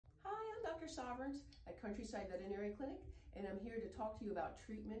Dr. Sovereigns at Countryside Veterinary Clinic, and I'm here to talk to you about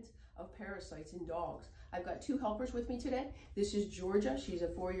treatment of parasites in dogs. I've got two helpers with me today. This is Georgia. She's a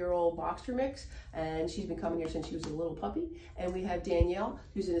 4-year-old boxer mix, and she's been coming here since she was a little puppy. And we have Danielle,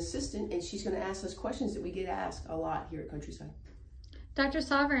 who's an assistant, and she's going to ask us questions that we get asked a lot here at Countryside. Dr.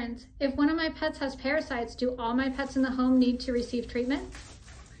 Sovereigns, if one of my pets has parasites, do all my pets in the home need to receive treatment?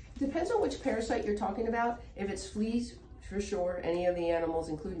 It depends on which parasite you're talking about. If it's fleas, for sure, any of the animals,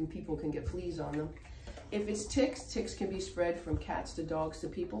 including people, can get fleas on them. If it's ticks, ticks can be spread from cats to dogs to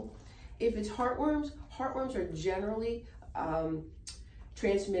people. If it's heartworms, heartworms are generally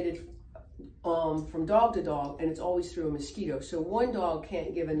transmitted from dog to dog, and it's always through a mosquito. So one dog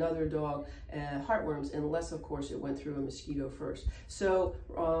can't give another dog heartworms unless, of course, it went through a mosquito first. So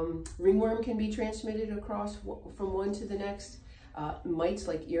ringworm can be transmitted across from one to the next. Mites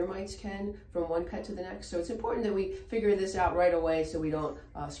like ear mites can from one pet to the next. So it's important that we figure this out right away so we don't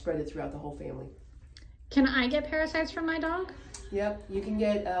spread it throughout the whole family. Can I get parasites from my dog? Yep, you can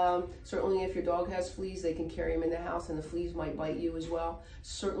get, certainly if your dog has fleas, they can carry them in the house, and the fleas might bite you as well.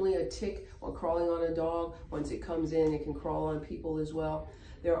 Certainly a tick or crawling on a dog, once it comes in, it can crawl on people as well.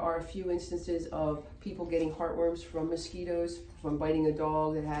 There are a few instances of people getting heartworms from mosquitoes, from biting a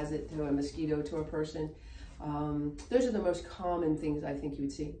dog that has it to a mosquito to a person. Those are the most common things I think you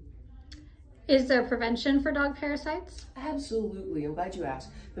would see. Is there prevention for dog parasites? Absolutely, I'm glad you asked.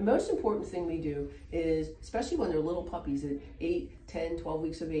 The most important thing we do is, especially when they're little puppies at 8, 10, 12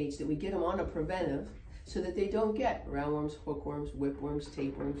 weeks of age, that we get them on a preventive so that they don't get roundworms, hookworms, whipworms,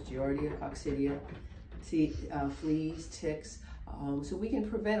 tapeworms, giardia, coccidia, fleas, ticks. So we can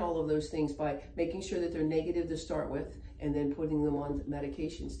prevent all of those things by making sure that they're negative to start with and then putting them on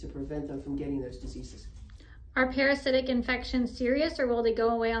medications to prevent them from getting those diseases. Are parasitic infections serious, or will they go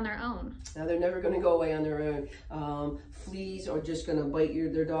away on their own? Now, they're never going to go away on their own. Fleas are just going to bite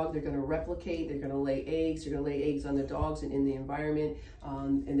their dog. They're going to replicate. They're going to lay eggs. They're going to lay eggs on the dogs and in the environment.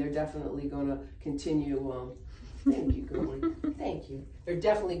 And they're definitely going to continue. Thank you, Goldie. Thank you. They're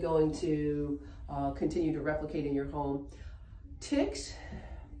definitely going to continue to replicate in your home. Ticks,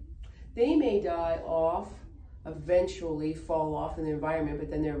 they may die off, eventually fall off in the environment, but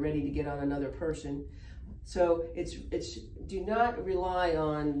then they're ready to get on another person. So do not rely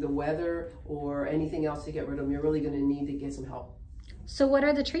on the weather or anything else to get rid of them. You're really going to need to get some help. So what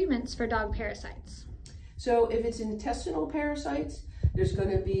are the treatments for dog parasites? So if it's intestinal parasites, there's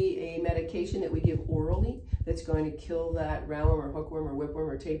going to be a medication that we give orally that's going to kill that roundworm or hookworm or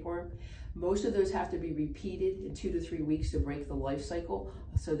whipworm or tapeworm. Most of those have to be repeated in 2 to 3 weeks to break the life cycle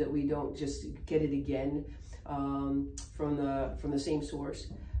so that we don't just get it again from the same source.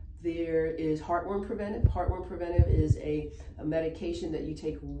 There is heartworm preventive. Heartworm preventive is a medication that you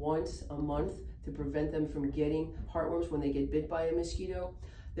take once a month to prevent them from getting heartworms when they get bit by a mosquito.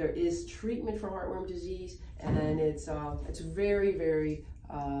 There is treatment for heartworm disease, and it's very, very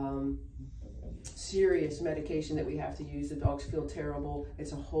serious medication that we have to use. The dogs feel terrible.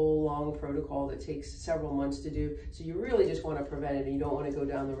 It's a whole long protocol that takes several months to do. So you really just want to prevent it, and you don't want to go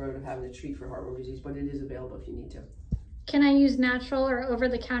down the road of having to treat for heartworm disease, but it is available if you need to. Can I use natural or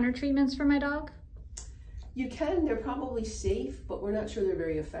over-the-counter treatments for my dog? You can. They're probably safe, but we're not sure they're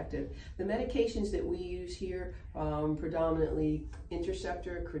very effective. The medications that we use here, predominantly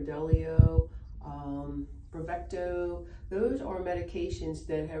Interceptor, Credelio, Bravecto, those are medications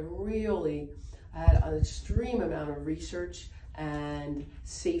that have really had an extreme amount of research and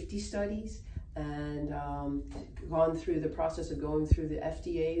safety studies, and gone through the process of going through the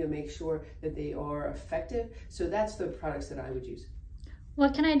FDA to make sure that they are effective. So that's the products that I would use.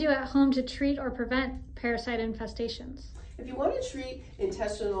 What can I do at home to treat or prevent parasite infestations? If you want to treat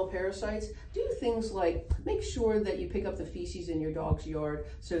intestinal parasites, do things like make sure that you pick up the feces in your dog's yard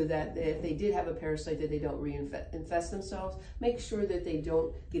so that if they did have a parasite that they don't reinfest themselves. Make sure that they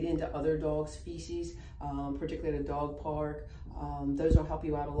don't get into other dogs' feces, particularly at a dog park. Those will help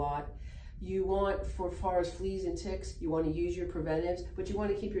you out a lot. You want, for far as fleas and ticks, you want to use your preventives, but you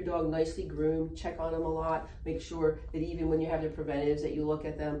want to keep your dog nicely groomed, check on them a lot, make sure that even when you have your preventives that you look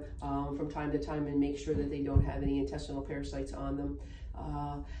at them from time to time and make sure that they don't have any intestinal parasites on them.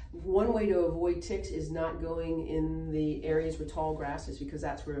 One way to avoid ticks is not going in the areas with tall grasses, because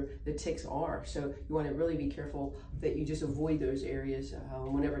that's where the ticks are. So you want to really be careful that you just avoid those areas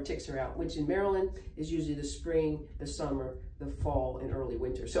whenever ticks are out, which in Maryland is usually the spring, the summer, the fall, and early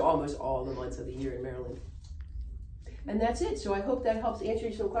winter. So almost all the months of the year in Maryland. And that's it. So I hope that helps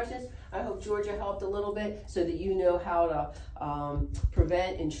answer some questions. I hope Georgia helped a little bit so that you know how to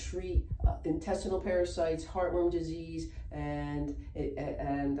prevent and treat intestinal parasites, heartworm disease, and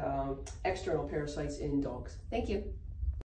external parasites in dogs. Thank you.